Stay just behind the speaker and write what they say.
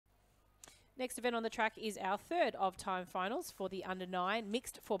Next event on the track is our third of time finals for the under 9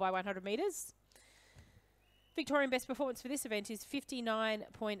 mixed 4x100 metres. Victorian best performance for this event is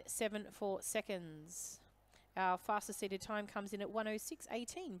 59.74 seconds. Our fastest seated time comes in at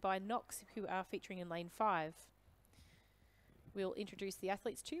 1:06.18 by Knox, who are featuring in lane 5. We'll introduce the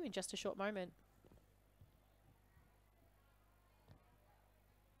athletes to you in just a short moment.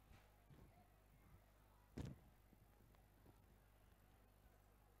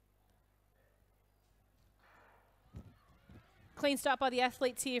 Clean start by the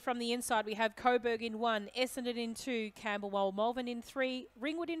athletes here from the inside. We have Coburg in 1, Essendon in 2, Camberwell Malvern in 3,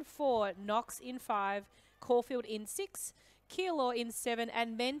 Ringwood in 4, Knox in 5, Caulfield in 6, Keilor in 7,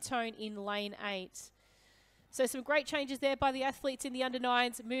 and Mentone in lane 8. So some great changes there by the athletes in the under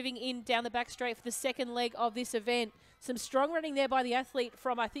 9s, moving in down the back straight for the second leg of this event. Some strong running there by the athlete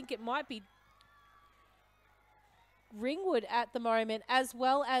from, I think it might be Ringwood at the moment, as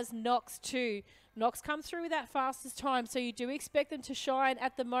well as Knox too. Knox come through with that fastest time, so you do expect them to shine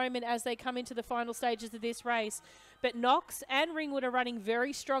at the moment as they come into the final stages of this race. But Knox and Ringwood are running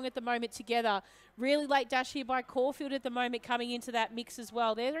very strong at the moment together. Really late dash here by Caulfield at the moment coming into that mix as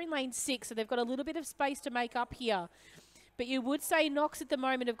well. They're in lane 6, so they've got a little bit of space to make up here. But you would say Knox at the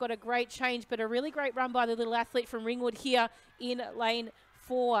moment have got a great change, but a really great run by the little athlete from Ringwood here in lane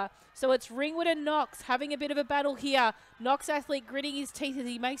 4. So it's Ringwood and Knox having a bit of a battle here. Knox athlete gritting his teeth as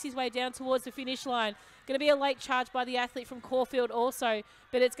he makes his way down towards the finish line. Going to be a late charge by the athlete from Caulfield also,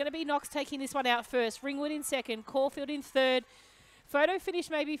 but it's going to be Knox taking this one out first. Ringwood in 2nd, Caulfield in 3rd. Photo finish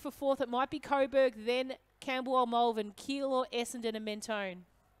maybe for 4th. It might be Coburg, then Camberwell Malvern, Keilor, Essendon and Mentone.